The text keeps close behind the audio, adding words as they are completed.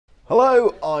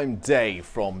Hello, I'm Dave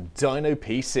from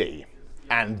DinoPC,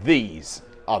 and these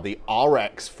are the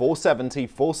RX470,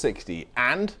 460,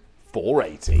 and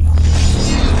 480.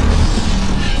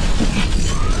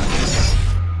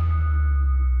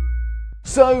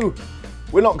 So,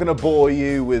 we're not going to bore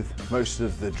you with most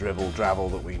of the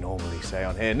dribble-drabble that we normally say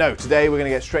on here. No, today we're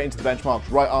going to get straight into the benchmarks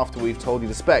right after we've told you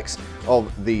the specs of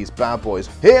these bad boys.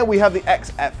 Here we have the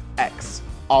XFX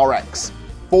RX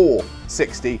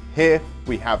 460. Here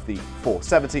we have the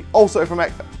 470, also from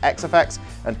XFX,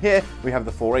 and here we have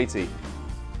the 480.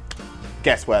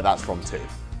 Guess where that's from too.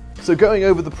 So going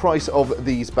over the price of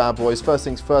these bad boys, first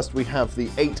things first, we have the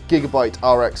 8GB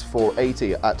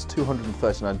RX480 at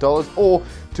 $239 or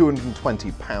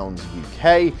 £220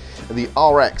 UK, the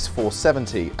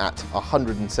RX470 at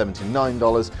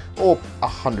 $179 or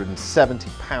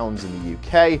 £170 in the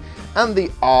UK, and the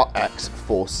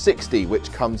RX460,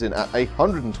 which comes in at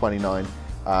 $129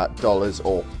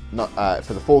 or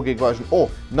for the 4GB version, or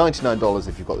 $99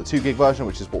 if you've got the 2GB version,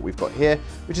 which is what we've got here,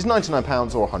 which is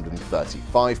 £99 or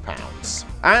 £135.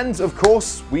 And of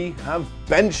course, we have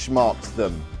benchmarked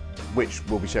them, which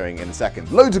we'll be showing in a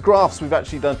second. Loads of graphs. We've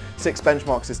actually done 6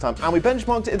 benchmarks this time, and we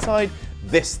benchmarked it inside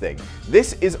this thing.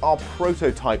 This is our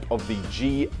prototype of the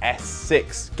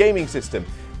GS6 gaming system,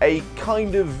 a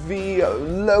kind of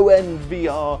low-end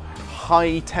VR,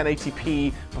 high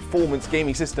 1080p performance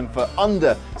gaming system for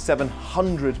under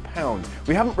 £700.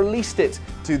 We haven't released it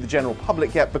to the general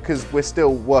public yet because we're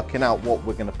still working out what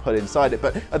we're going to put inside it,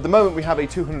 but at the moment we have a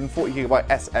 240GB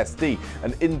SSD,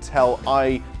 an Intel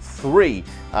i3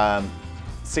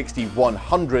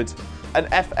 6100, an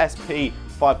FSP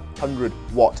 500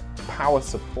 watt power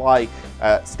supply,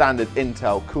 standard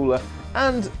Intel cooler,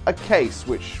 and a case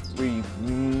which we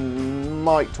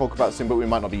might talk about soon, but we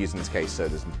might not be using this case, so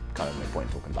there's kind of no point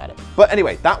talking about it. But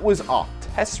anyway, that was our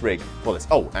test rig for this.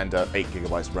 Oh, and 8GB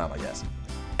of RAM, I guess.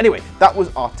 Anyway, that was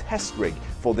our test rig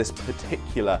for this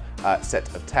particular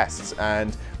set of tests,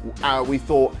 and we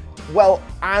thought, well,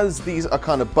 as these are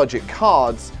kind of budget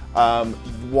cards,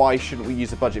 why shouldn't we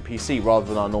use a budget PC rather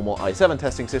than our normal i7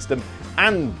 testing system?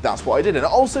 And that's what I did. And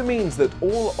it also means that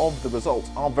all of the results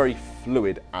are very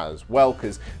fluid as well,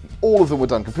 because all of them were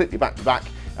done completely back to back,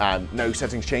 no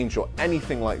settings changed or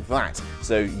anything like that.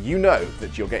 So you know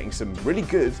that you're getting some really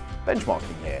good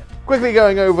benchmarking here. Quickly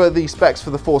going over the specs for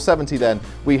the 470 then,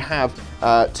 we have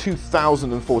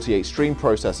 2048 stream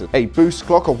processors, a boost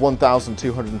clock of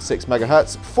 1206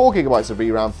 MHz, 4GB of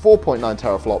VRAM, 4.9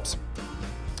 teraflops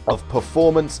of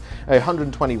performance, a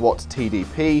 120 watt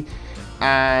TDP,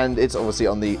 and it's obviously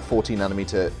on the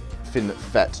 14nm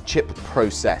FinFET chip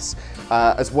process.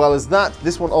 As well as that,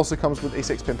 this one also comes with a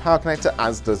 6-pin power connector,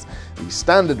 as does the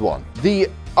standard one. The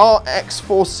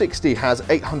RX460 has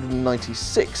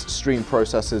 896 stream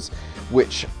processors,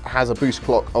 which has a boost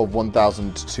clock of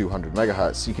 1200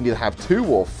 MHz. You can either have 2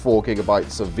 or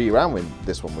 4GB of VRAM. In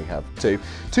this one we have 2.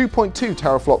 2.2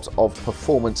 teraflops of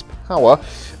performance power,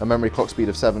 a memory clock speed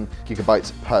of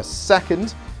 7GB per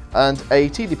second, and a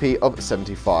TDP of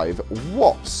 75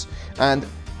 watts. And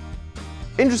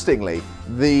interestingly,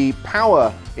 the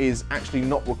power is actually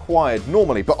not required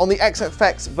normally, but on the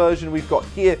XFX version we've got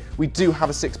here, we do have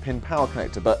a 6-pin power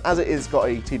connector, but as it is got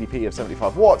a TDP of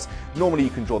 75 watts, normally you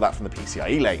can draw that from the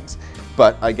PCIe lanes.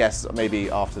 But I guess maybe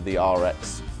after the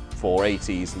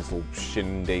RX480's little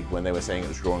shindig when they were saying it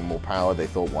was drawing more power, they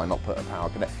thought, why not put a power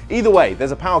connector? Either way,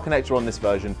 there's a power connector on this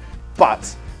version,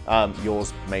 but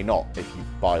yours may not if you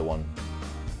buy one.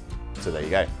 So there you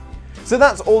go. So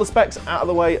that's all the specs out of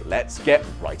the way, let's get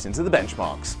right into the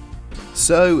benchmarks.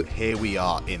 So here we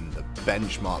are in the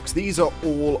benchmarks. These are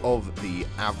all of the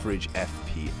average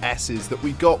FPSs that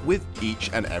we got with each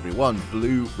and every one.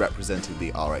 Blue representing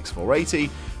the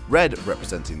RX480, red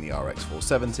representing the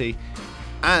RX470,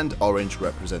 and orange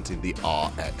representing the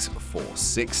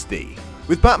RX460.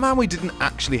 With Batman, we didn't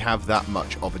actually have that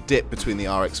much of a dip between the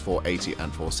RX480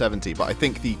 and 470, but I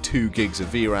think the 2GB of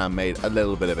VRAM made a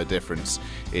little bit of a difference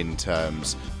in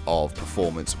terms of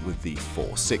performance with the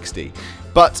 460.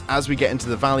 But as we get into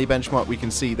the Valley benchmark, we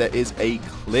can see there is a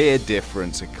clear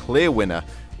difference, a clear winner,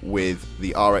 with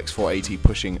the RX480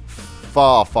 pushing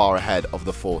far ahead of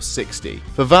the 460.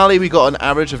 For Valley, we got an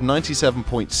average of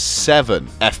 97.7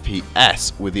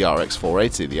 FPS with the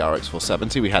RX480. The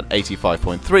RX470, we had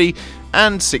 85.3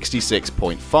 and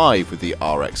 66.5 with the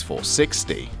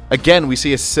RX460. Again, we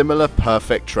see a similar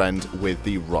perfect trend with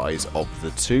the Rise of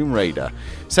the Tomb Raider.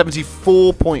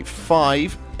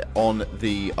 74.5 on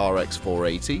the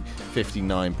RX480,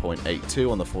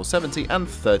 59.82 on the 470, and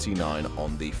 39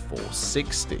 on the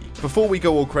 460. Before we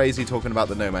go all crazy talking about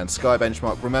the No Man's Sky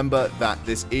benchmark, remember that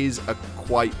this is a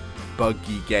quite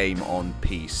buggy game on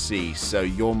PC, so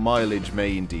your mileage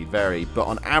may indeed vary, but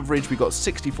on average we got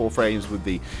 64 frames with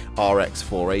the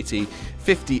RX480,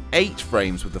 58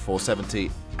 frames with the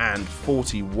 470, and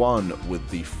 41 with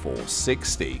the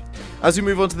 460. As we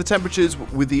move on to the temperatures,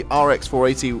 with the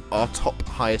RX480, our top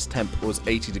highest temp was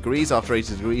 80 degrees. After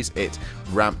 80 degrees, it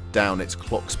ramped down its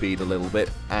clock speed a little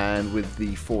bit, and with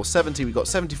the 470, we got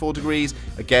 74 degrees,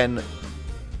 again,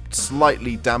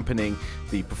 slightly dampening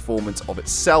the performance of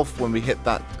itself when we hit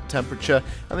that temperature,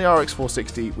 and the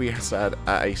RX460 we had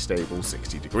at a stable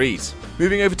 60 degrees.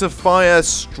 Moving over to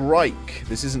Firestrike.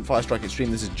 This isn't Firestrike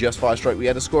Extreme, this is just Firestrike. We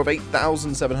had a score of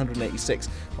 8,786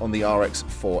 on the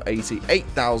RX480,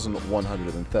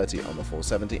 8,130 on the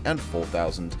 470, and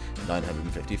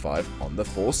 4,955 on the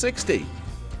 460.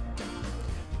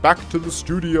 Back to the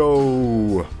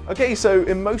studio. Okay, so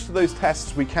in most of those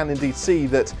tests we can indeed see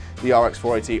that the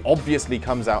RX480 obviously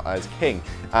comes out as king,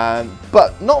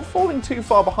 but not falling too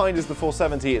far behind is the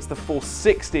 470. It's the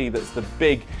 460 that's the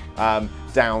big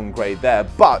downgrade there,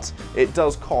 but it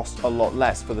does cost a lot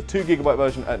less. For the 2GB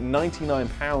version at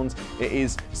 £99, it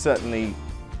is certainly,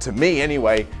 to me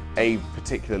anyway, a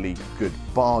particularly good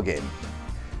bargain.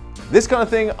 This kind of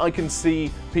thing I can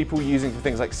see people using for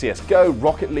things like CSGO,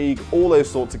 Rocket League, all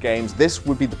those sorts of games. This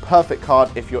would be the perfect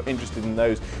card if you're interested in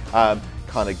those kind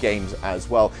of games as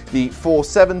well. The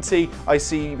 470 I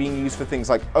see being used for things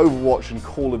like Overwatch and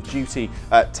Call of Duty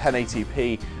at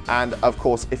 1080p, and of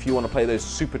course if you want to play those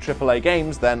super AAA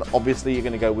games, then obviously you're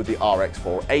going to go with the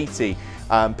RX480.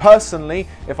 Personally,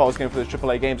 if I was going for those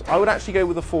AAA games, I would actually go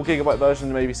with the 4GB version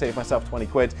and maybe save myself 20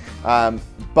 quid,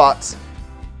 but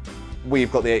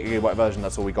we've got the 8GB version,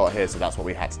 that's all we got here, so that's what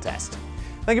we had to test.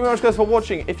 Thank you very much guys for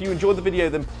watching. If you enjoyed the video,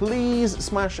 then please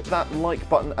smash that like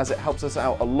button as it helps us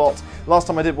out a lot. Last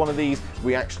time I did one of these,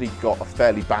 we actually got a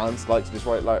fairly balanced like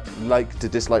to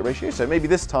dislike ratio, so maybe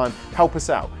this time, help us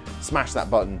out. Smash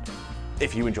that button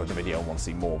if you enjoyed the video and want to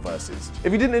see more versus.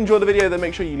 If you didn't enjoy the video, then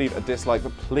make sure you leave a dislike,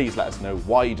 but please let us know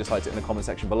why you disliked it in the comment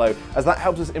section below, as that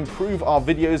helps us improve our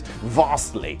videos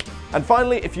vastly. And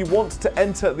finally, if you want to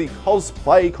enter the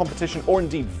cosplay competition, or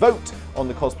indeed vote on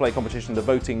the cosplay competition, the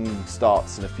voting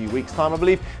starts in a few weeks' time, I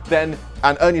believe, then,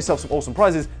 and earn yourself some awesome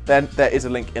prizes, then there is a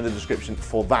link in the description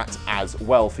for that as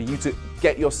well, for you to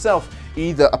get yourself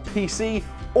either a PC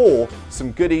or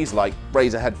some goodies like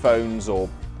Razer headphones or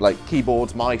like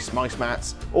keyboards, mice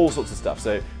mats, all sorts of stuff.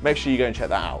 So make sure you go and check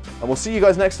that out. And we'll see you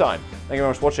guys next time. Thank you very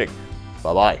much for watching.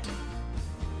 Bye-bye.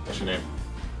 What's your name?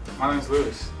 My name's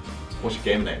Lewis. What's your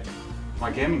game name? My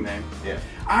gaming name? Yeah.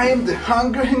 I am the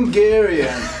Hungry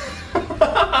Hungarian.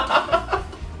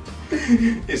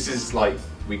 It's just like,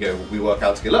 we work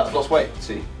out together. Look, I've lost weight.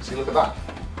 See, look at that.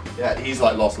 Yeah, he's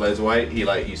like lost loads of weight. He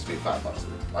like used to be a fat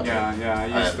bastard. Like yeah,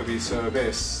 I used to be so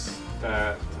obese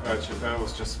that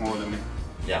was just smaller than me.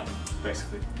 Yeah.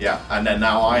 Basically. Yeah, and then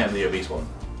now I am the obese one.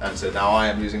 And so now I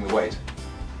am losing the weight.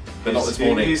 But not this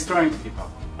morning. He's trying to keep up.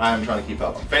 I am trying to keep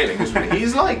up. I'm failing.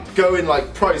 He's like going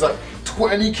like, he's like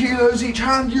 20 kilos each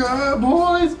hand, yeah,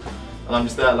 boys. And I'm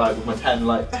just there like with my 10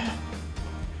 like,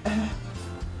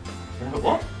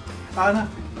 what?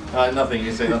 Nothing. Nothing,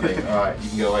 you say nothing. Alright, you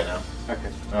can go away now.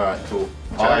 Okay. Alright, cool.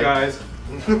 Ciao guys.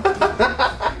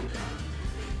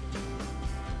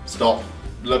 Stop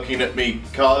looking at me,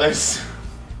 Carlos.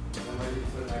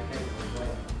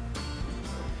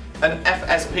 An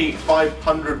FSP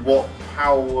 500 watt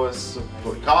power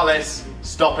support. Carlos,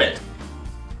 stop it.